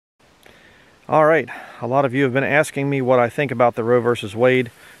All right, a lot of you have been asking me what I think about the Roe versus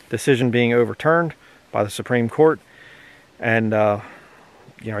Wade decision being overturned by the Supreme Court, and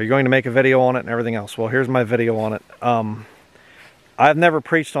you know, you're going to make a video on it and everything else. Well, here's my video on it. I've never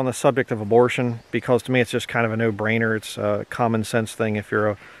preached on the subject of abortion because to me it's just kind of a no-brainer. It's a common sense thing. If you're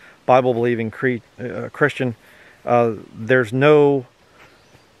a Bible-believing Christian, there's no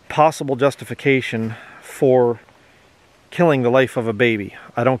possible justification for killing the life of a baby.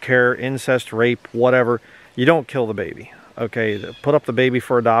 I don't care, incest, rape, whatever. You don't kill the baby. Okay, put up the baby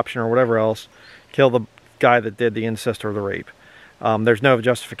for adoption or whatever else. Kill the guy that did the incest or the rape. There's no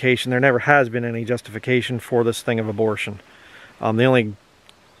justification. There never has been any justification for this thing of abortion. The only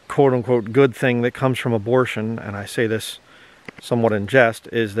quote-unquote good thing that comes from abortion, and I say this somewhat in jest,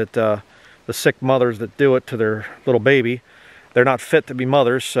 is that the sick mothers that do it to their little baby, they're not fit to be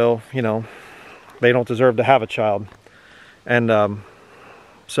mothers, so, you know, they don't deserve to have a child. And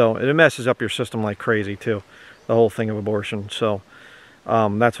so it messes up your system like crazy too, the whole thing of abortion. So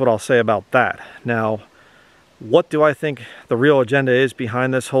that's what I'll say about that. Now, what do I think the real agenda is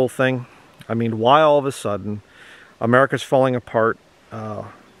behind this whole thing? I mean, why all of a sudden America's falling apart?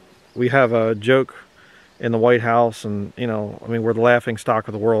 We have a joke in the White House, and you know, I mean, we're the laughing stock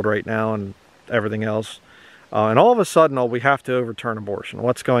of the world right now and everything else. And all of a sudden, we have to overturn abortion.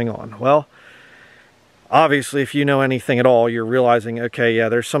 What's going on? Well, obviously, if you know anything at all, you're realizing, okay, yeah,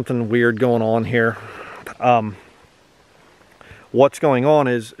 there's something weird going on here. What's going on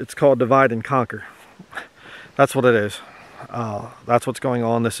is, it's called divide and conquer. That's what it is. That's what's going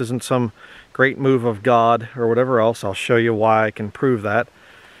on. This isn't some great move of God or whatever else. I'll show you why I can prove that.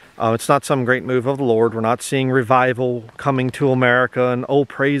 It's not some great move of the Lord. We're not seeing revival coming to America and oh,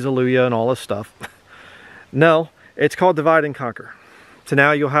 praise hallelujah and all this stuff. No, it's called divide and conquer. So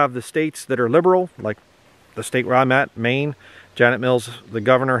now you'll have the states that are liberal, like the state where I'm at, Maine. Janet Mills, the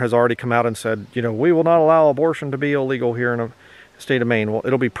governor, has already come out and said, you know, we will not allow abortion to be illegal here in the state of Maine. Well,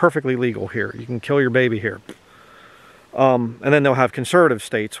 it'll be perfectly legal here. You can kill your baby here. And then they'll have conservative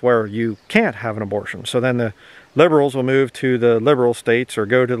states where you can't have an abortion. So then the liberals will move to the liberal states or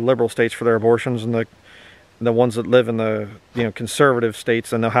go to the liberal states for their abortions, and the ones that live in the, you know, conservative states,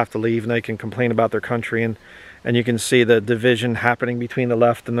 then they'll have to leave and they can complain about their country, and you can see the division happening between the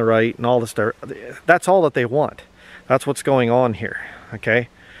left and the right and all this stuff. That's all that they want. That's what's going on here, okay?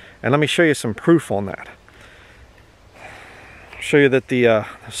 And let me show you some proof on that. Show you that the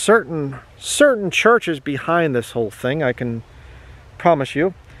certain churches behind this whole thing, I can promise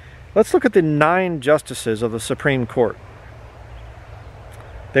you. Let's look at the 9 justices of the Supreme Court.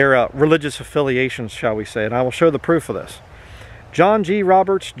 Their religious affiliations, shall we say, and I will show the proof of this. John G.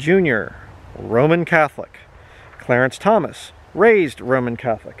 Roberts, Jr., Roman Catholic. Clarence Thomas, raised Roman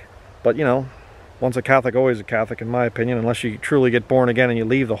Catholic. But, you know, once a Catholic, always a Catholic, in my opinion, unless you truly get born again and you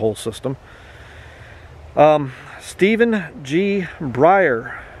leave the whole system. Stephen G.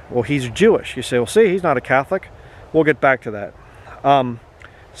 Breyer, well, he's Jewish. You say, well, see, he's not a Catholic. We'll get back to that.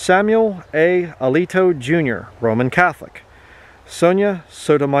 Samuel A. Alito, Jr., Roman Catholic. Sonia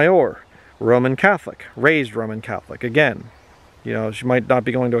Sotomayor, Roman Catholic, raised Roman Catholic. Again, you know, she might not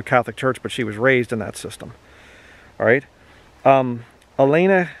be going to a Catholic church, but she was raised in that system. All right.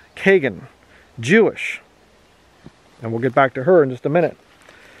 Elena Kagan, Jewish. And we'll get back to her in just a minute.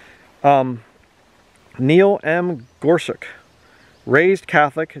 Neil M. Gorsuch, raised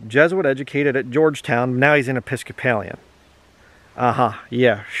Catholic, Jesuit educated at Georgetown. Now he's an Episcopalian.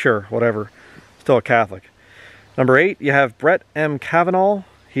 Yeah, sure, whatever. Still a Catholic. Number 8, you have Brett M. Kavanaugh.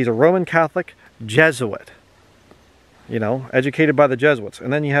 He's a Roman Catholic, Jesuit. You know, educated by the Jesuits.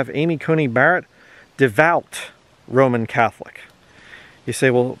 And then you have Amy Coney Barrett, devout Roman Catholic. You say,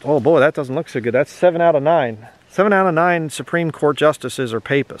 well, oh boy, that doesn't look so good. That's 7 out of 9. 7 out of 9 Supreme Court justices are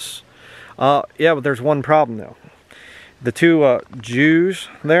papists. Yeah, but there's one problem though. The 2 Jews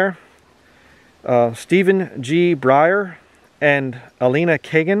there, Stephen G. Breyer and Elena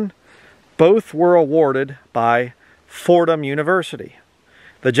Kagan, both were awarded by Fordham University.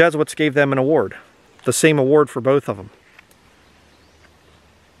 The Jesuits gave them an award. The same award for both of them.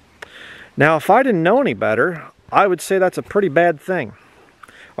 Now, if I didn't know any better, I would say that's a pretty bad thing.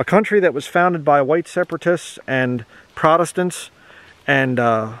 A country that was founded by white separatists and Protestants and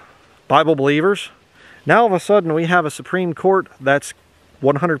Bible believers, now all of a sudden we have a Supreme Court that's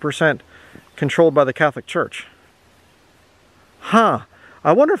 100% controlled by the Catholic Church. Huh.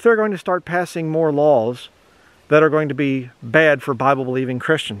 I wonder if they're going to start passing more laws that are going to be bad for Bible-believing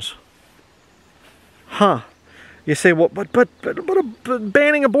Christians. Huh. You say, well, but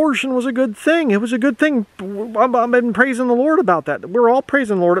banning abortion was a good thing. It was a good thing. I've been praising the Lord about that. We're all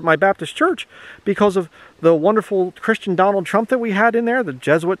praising the Lord at my Baptist church because of the wonderful Christian Donald Trump that we had in there, the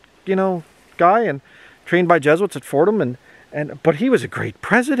Jesuit, you know, guy and trained by Jesuits at Fordham, but he was a great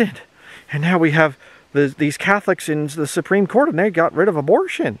president. And now we have these Catholics in the Supreme Court, and they got rid of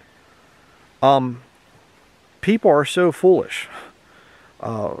abortion. People are so foolish.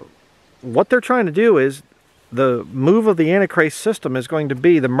 What they're trying to do is, the move of the Antichrist system is going to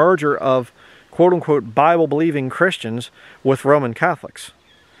be the merger of quote-unquote Bible-believing Christians with Roman Catholics.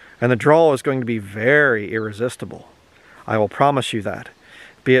 And the draw is going to be very irresistible. I will promise you that.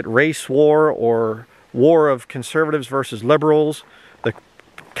 Be it race war or war of conservatives versus liberals, the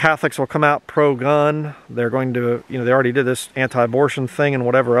Catholics will come out pro-gun. They're going to, they already did this anti-abortion thing and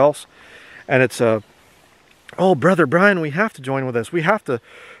whatever else. And it's oh, Brother Bryan, we have to join with this. We have to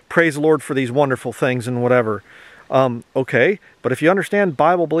praise the Lord for these wonderful things and whatever. Okay, but if you understand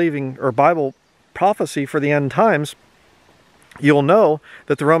Bible believing or Bible prophecy for the end times, you'll know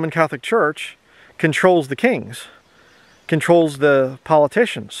that the Roman Catholic Church controls the kings, controls the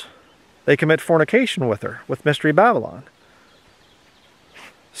politicians. They commit fornication with her, with Mystery Babylon.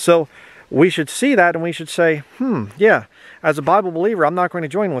 So we should see that and we should say, yeah, as a Bible believer, I'm not going to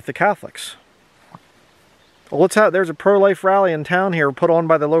join with the Catholics. Well, there's a pro-life rally in town here put on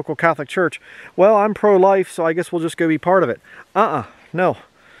by the local Catholic Church. Well, I'm pro-life, so I guess we'll just go be part of it. No.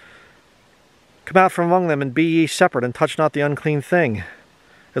 Come out from among them and be ye separate and touch not the unclean thing,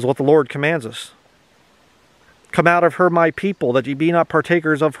 is what the Lord commands us. Come out of her, my people, that ye be not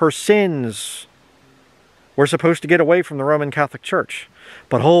partakers of her sins. We're supposed to get away from the Roman Catholic Church.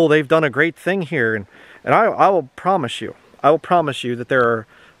 But, oh, they've done a great thing here. And I will promise you that there are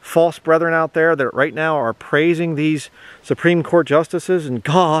false brethren out there that right now are praising these Supreme Court justices and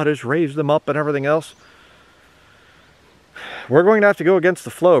God has raised them up and everything else. We're going to have to go against the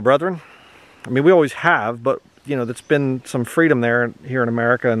flow, brethren. I mean, we always have, but, there's been some freedom there here in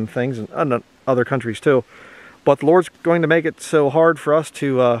America and things, and other countries too. But the Lord's going to make it so hard for us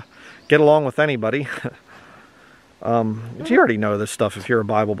to get along with anybody. You already know this stuff if you're a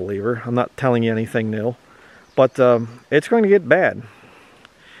Bible believer. I'm not telling you anything new. But it's going to get bad.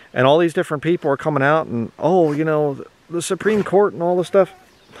 And all these different people are coming out and, oh, the Supreme Court and all this stuff.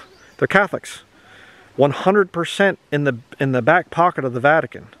 They're Catholics. 100% in the back pocket of the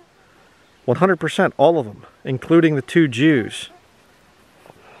Vatican. 100%, all of them, including the 2 Jews.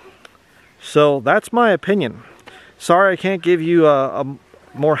 So that's my opinion. Sorry I can't give you a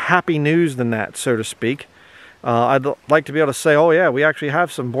more happy news than that, so to speak. I'd like to be able to say, oh yeah, we actually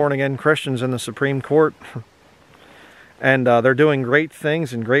have some born-again Christians in the Supreme Court. And they're doing great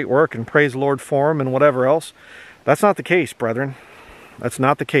things and great work, and praise the Lord for them and whatever else. That's not the case, brethren. That's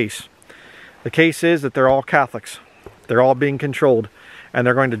not the case. The case is that they're all Catholics. They're all being controlled, and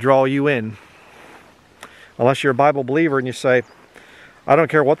they're going to draw you in. Unless you're a Bible believer and you say, I don't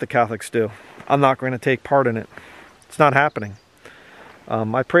care what the Catholics do. I'm not going to take part in it. It's not happening.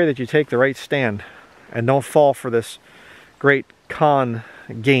 I pray that you take the right stand and don't fall for this great con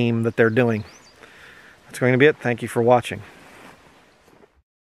game that they're doing. That's going to be it. Thank you for watching.